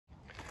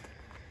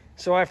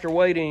So after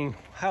waiting,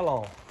 how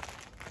long?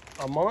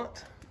 A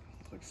month?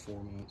 Like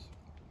 4 months.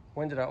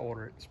 When did I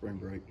order it? Spring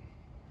break.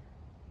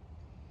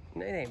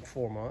 It ain't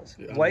 4 months.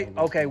 Yeah,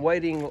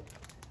 Waiting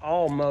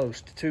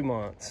almost 2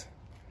 months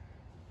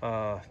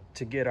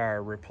to get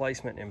our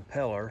replacement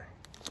impeller.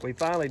 We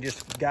finally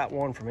just got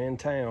one from in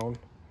town,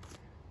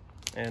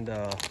 and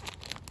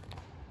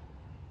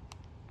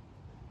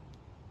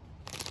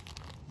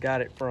got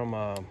it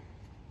from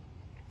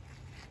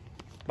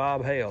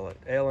Bob Hale at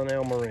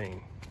L&L Marine.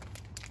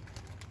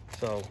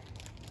 So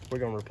we're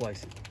gonna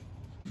replace it.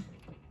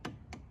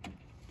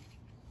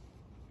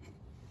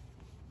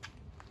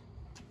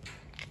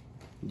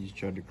 You just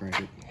tried to crank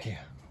it. Yeah.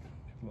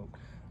 All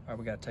right,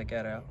 we gotta take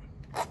that out,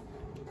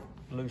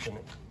 loosen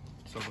it,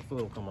 so the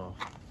foot will come off.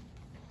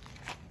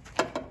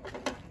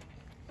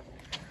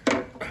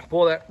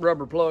 Pull that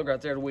rubber plug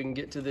right there so we can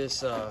get to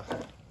this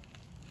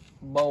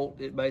bolt.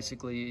 It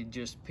basically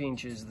just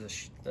pinches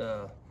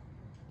the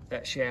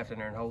that shaft in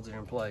there and holds it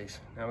in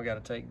place. Now we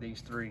got to take these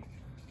 3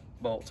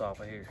 bolts off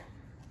of here,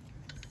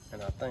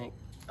 and I think,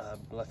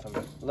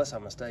 unless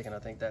I'm mistaken, I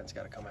think that's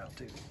got to come out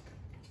too.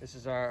 This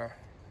is our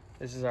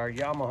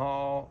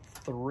Yamaha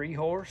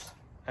 3-horse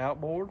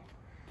outboard.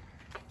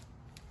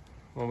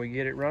 When we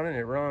get it running,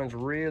 it runs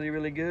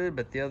really good.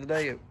 But the other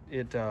day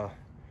it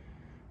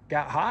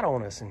got hot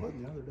on us and the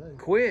other day?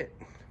 Quit.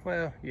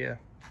 Well, yeah,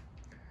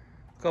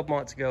 a couple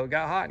months ago, it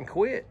got hot and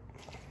quit.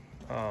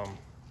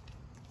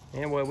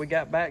 Anyway, we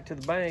got back to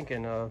the bank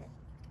and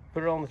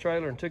put it on the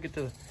trailer and took it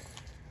to the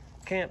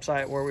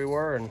campsite where we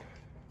were and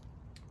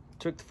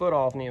took the foot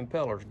off, and the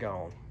impeller's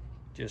gone.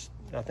 Just,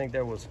 I think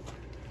there was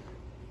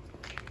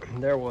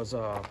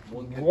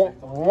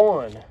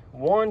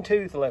one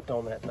tooth left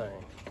on that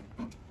thing.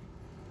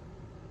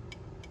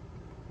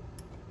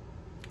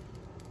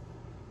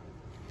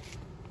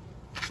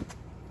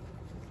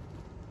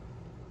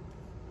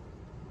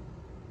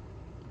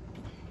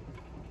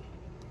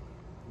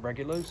 Break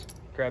it loose,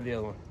 grab the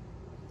other one.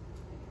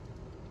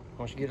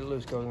 Once you get it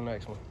loose, go to the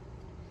next one.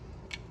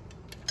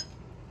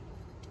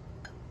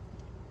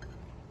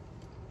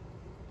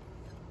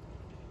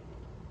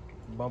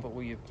 Bump it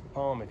with your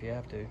palm if you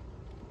have to.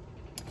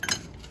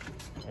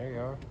 There you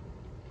are.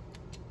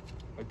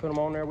 We put them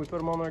on there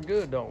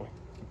good, don't we?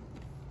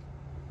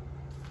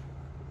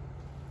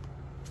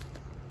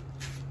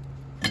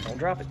 Don't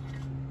drop it.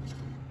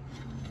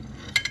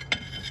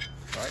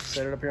 All right,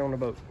 set it up here on the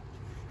boat.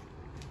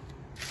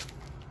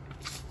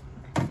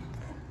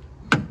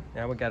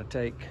 Now we got to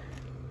take,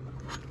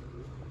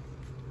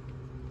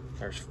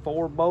 there's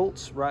 4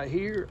 bolts right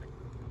here,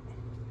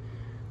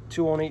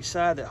 2 on each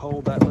side that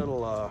hold that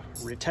little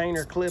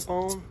retainer clip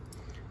on,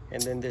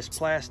 and then this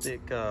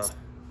plastic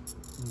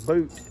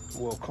boot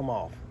will come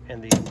off,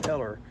 and the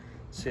impeller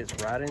sits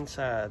right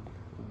inside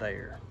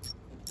there.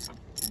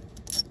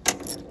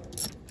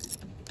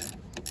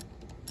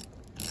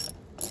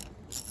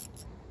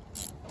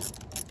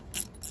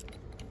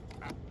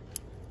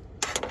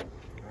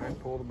 All right,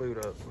 pull the boot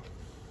up.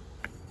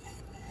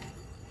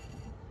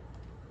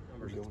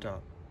 Numbers at the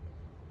top.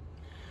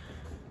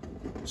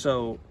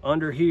 So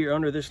under here,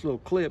 under this little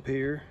clip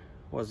here,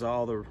 was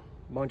all the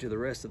bunch of the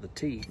rest of the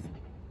teeth.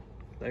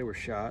 They were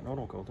shot. Hold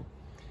on, Colton.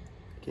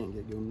 Can't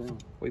get going down.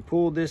 We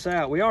pulled this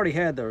out. We already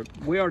had the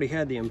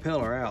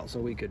impeller out, so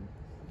we could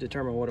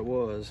determine what it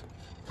was.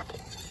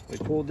 We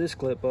pulled this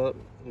clip up,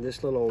 and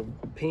this little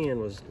pin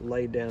was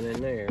laid down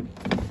in there.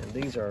 And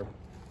these are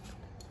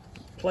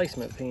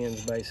placement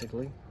pins,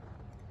 basically.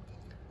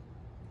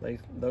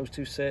 Those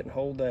 2 set and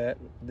hold that.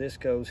 This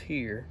goes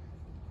here.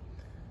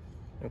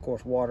 And of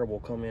course, water will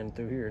come in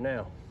through here.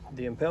 Now,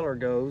 the impeller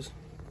goes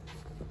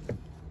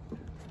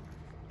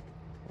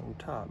on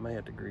top. May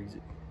have to grease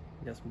it.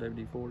 You got some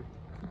WD-40?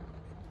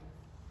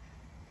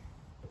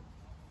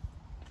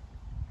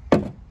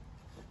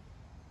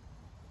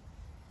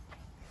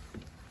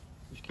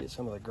 Just get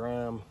some of the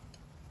grime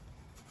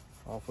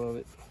off of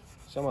it.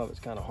 Some of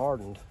it's kind of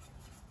hardened.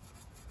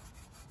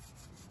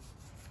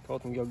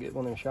 Colton, go get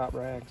one of them shop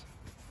rags.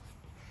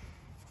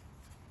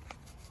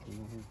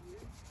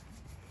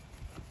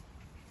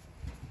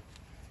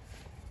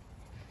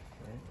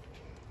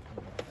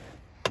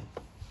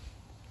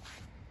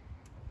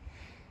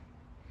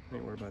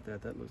 Ain't worry about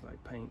that. That looks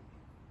like paint.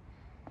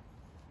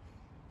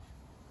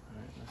 All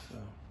right, let's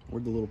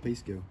Where'd the little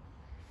piece go?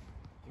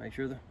 make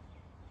sure the.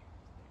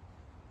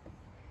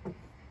 All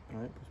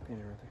right, put the pin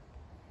right there.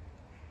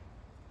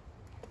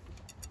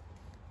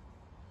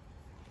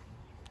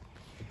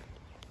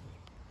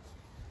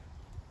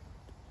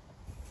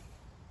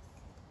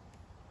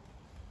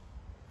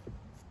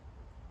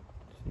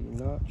 See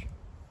your notch.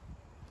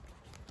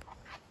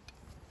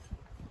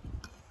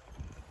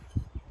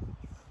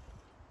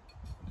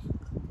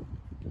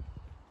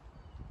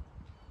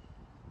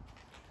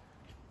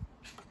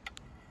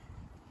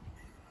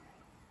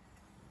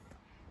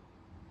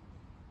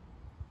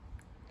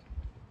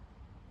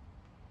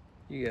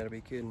 You gotta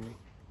be kidding me.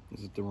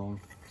 Is it the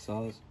wrong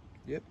size?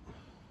 Yep.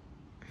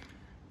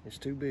 It's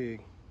too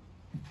big.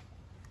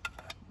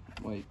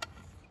 Wait.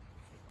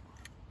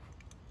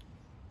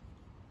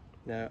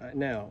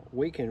 Now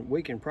we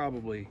can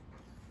probably.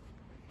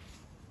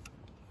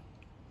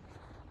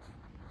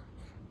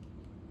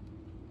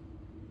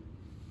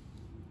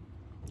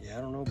 Yeah,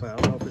 I don't know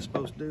if it's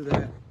supposed to do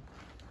that.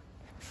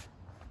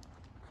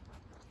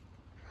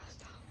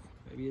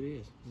 Maybe it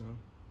is. No.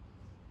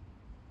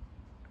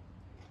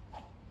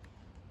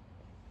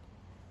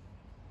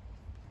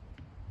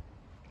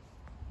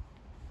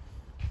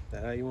 Is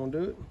that how you want to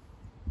do it?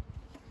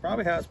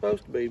 Probably how it's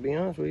supposed to be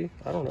honest with you.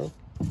 I don't know.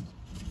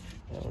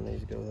 That one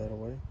needs to go that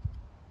way.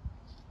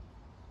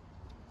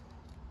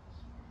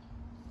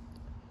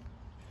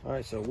 All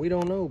right, so we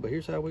don't know, but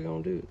here's how we're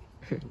gonna do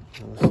it.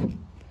 Let's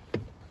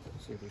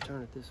see if we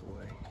turn it this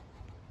way.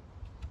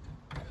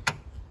 All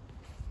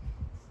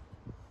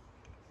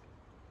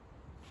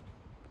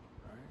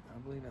right, I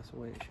believe that's the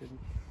way it should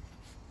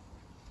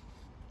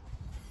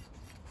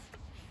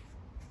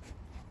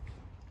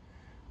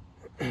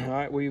be. All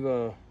right,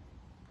 we've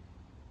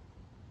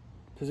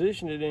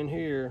positioned it in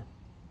here.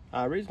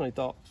 I originally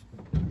thought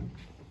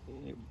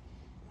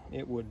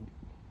it would,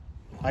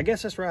 I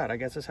guess that's right. I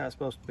guess that's how it's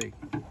supposed to be.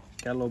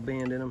 Got a little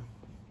bend in them.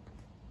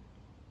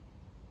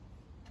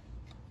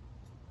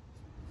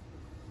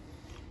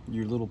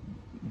 Your little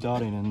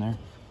dotting in there.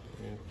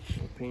 Yeah,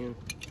 little pin.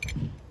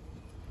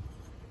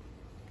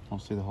 I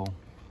don't see the hole.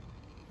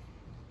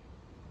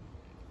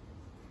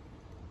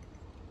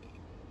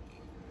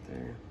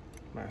 There.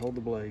 Might hold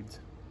the blades.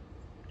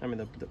 I mean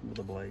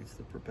the blades,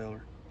 the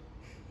propeller.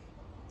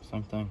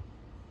 Same thing.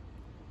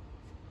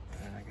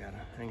 And I gotta,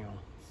 hang on.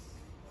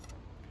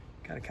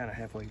 Gotta kind of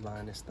halfway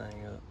line this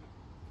thing up.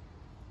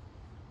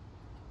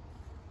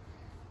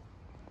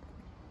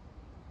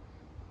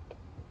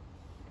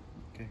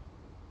 Okay.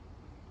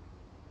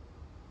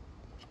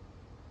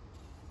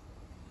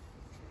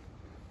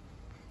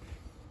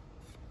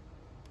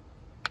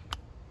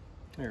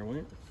 There it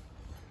went.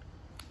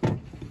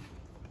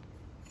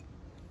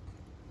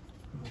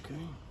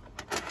 Okay.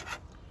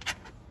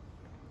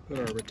 Put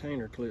our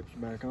retainer clips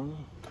back on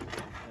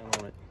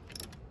it.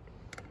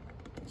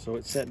 So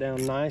it's set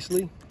down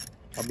nicely.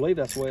 I believe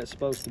that's the way it's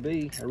supposed to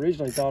be. I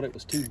originally thought it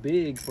was too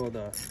big for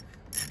the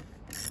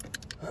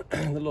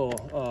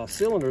little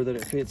cylinder that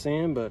it fits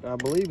in, but I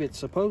believe it's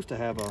supposed to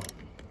have a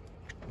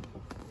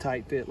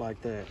tight fit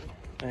like that.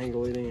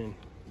 Angle it in.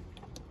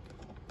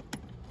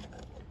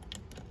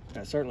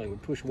 That certainly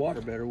would push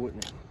water better,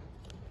 wouldn't it?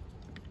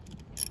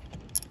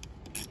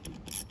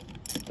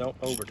 Don't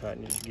over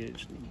tighten it, just get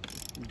it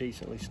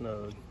decently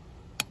snug.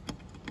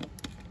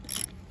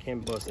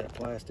 Can't bust that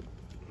plastic.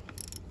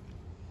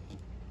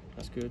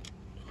 That's good.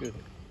 That's good.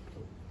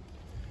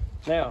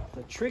 Now,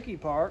 the tricky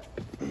part,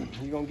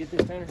 you gonna get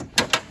this, Tanner?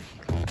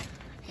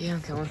 Yeah,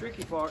 I'm coming. The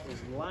tricky part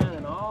is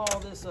lining all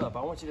this up.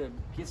 I want you to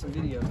get some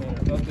video,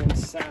 Tanner, up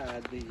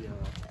inside the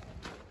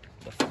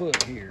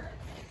foot here.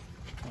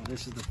 Oh,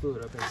 this is the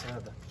foot up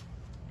inside the,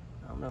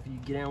 I don't know if you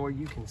get down where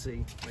you can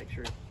see, make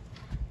sure.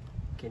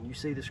 Can you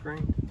see the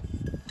screen?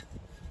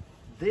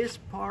 This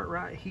part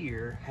right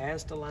here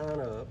has to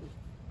line up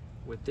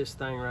with this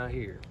thing right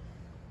here.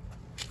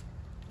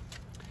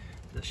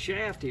 The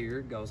shaft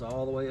here goes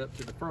all the way up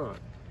to the front.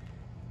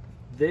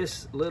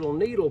 This little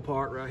needle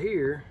part right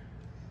here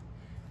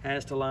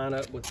has to line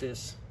up with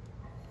this.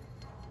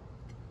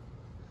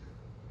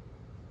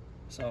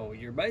 So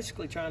you're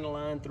basically trying to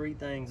line three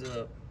things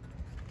up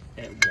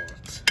at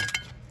once.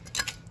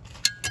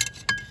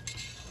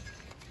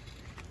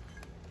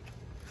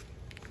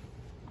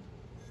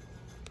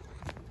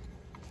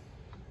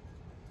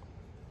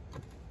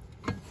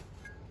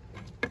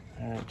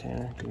 All right,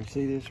 Tanner, can you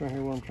see this right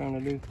here, what I'm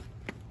trying to do?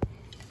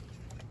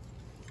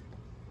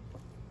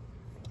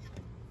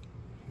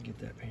 Get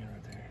that pin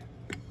right there.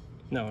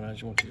 No, and I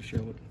just want you to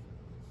show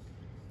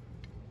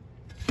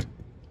it.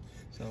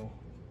 So,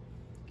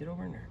 get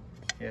over in there.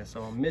 Yeah,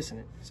 so I'm missing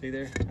it. See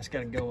there? I just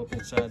gotta go up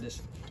inside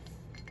this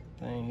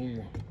thing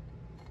here.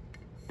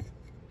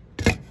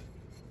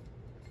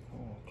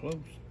 Oh, close.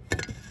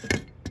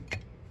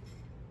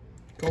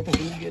 Colton,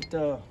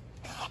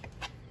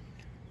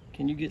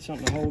 can you get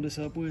something to hold this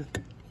up with?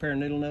 A pair of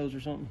needle nose or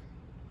something?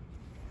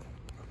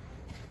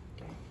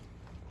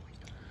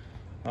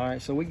 All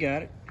right, so we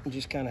got it. You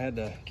just kind of had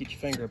to get your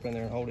finger up in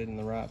there and hold it in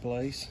the right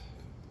place.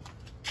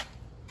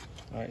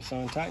 All right,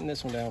 son, tighten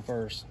this one down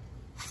first.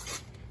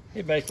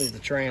 It basically is the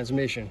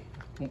transmission.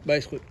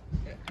 Basically,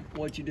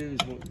 what you do is,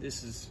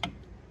 this is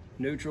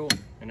neutral,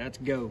 and that's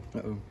go.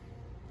 Uh-oh.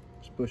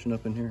 It's pushing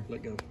up in here.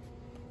 Let go.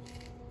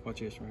 Watch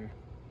this right here.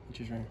 Watch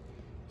this right here.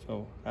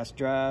 So that's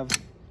drive,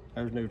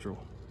 there's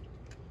neutral.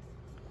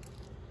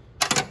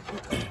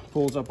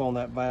 Pulls up on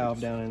that valve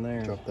down in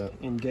there. Drop that.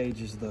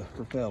 Engages the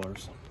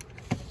propellers.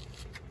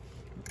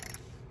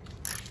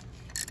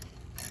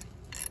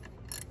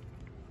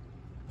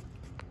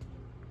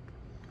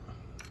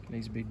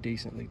 Needs to be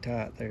decently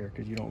tight there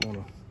because you don't want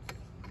to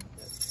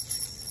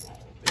piss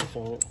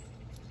on it.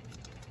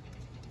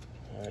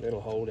 All right,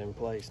 it'll hold in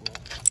place now.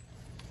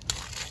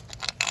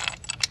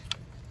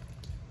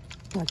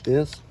 Like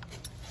this?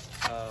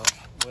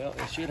 Well,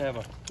 it should have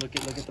a look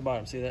at the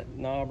bottom. See that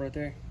knob right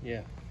there? Yeah,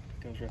 it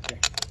goes right there.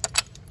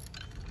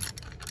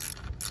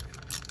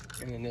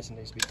 And then this one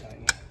needs to be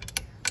tightened.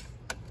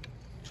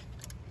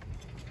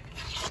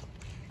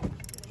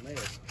 What a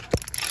mess.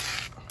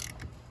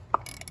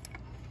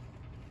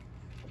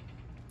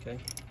 Okay.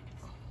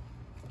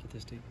 Get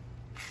this deep.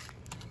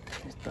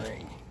 This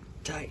thing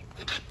tight.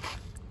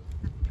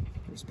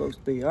 It's supposed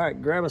to be. All right,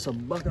 grab us a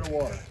bucket of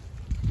water.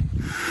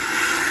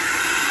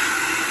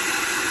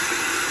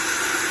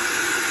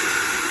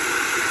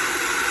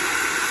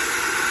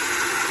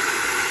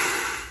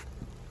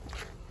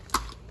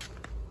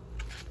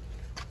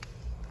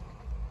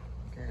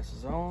 Gas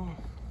is on.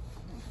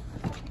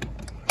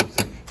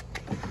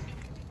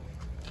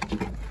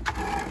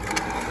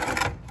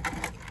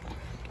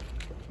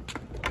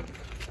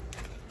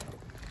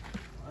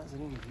 Why is it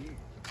in gear?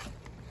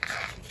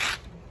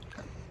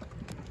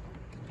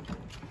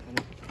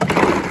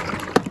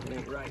 It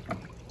ain't right.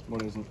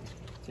 What is it?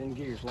 It's in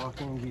gear, it's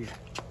locked in gear.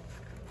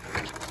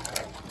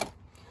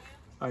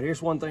 All right,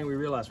 here's one thing we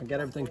realized. We got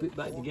everything put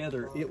back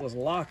together. It was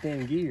locked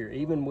in gear,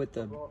 even with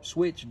the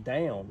switch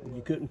down.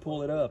 You couldn't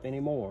pull it up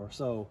anymore.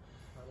 So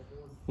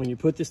when you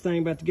put this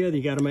thing back together,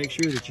 you got to make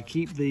sure that you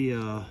keep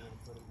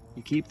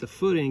the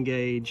footing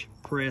gauge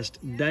pressed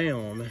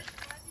down. I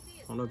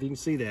don't know if you can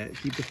see that.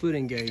 Keep the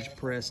footing gauge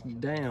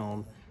pressed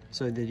down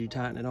so that you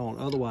tighten it on.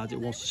 Otherwise, it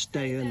wants to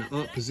stay in the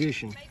up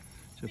position.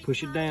 So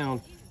push it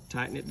down,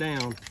 tighten it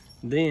down.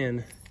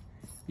 Then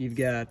you've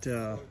got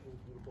the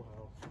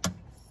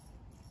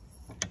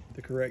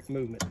correct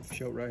movement.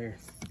 Show it right here.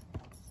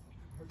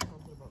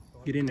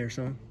 Get in there,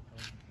 son.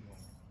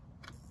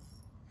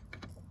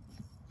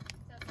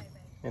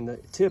 And the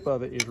tip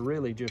of it is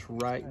really just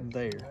right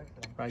there.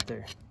 Right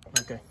there.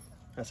 Okay,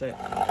 that's it.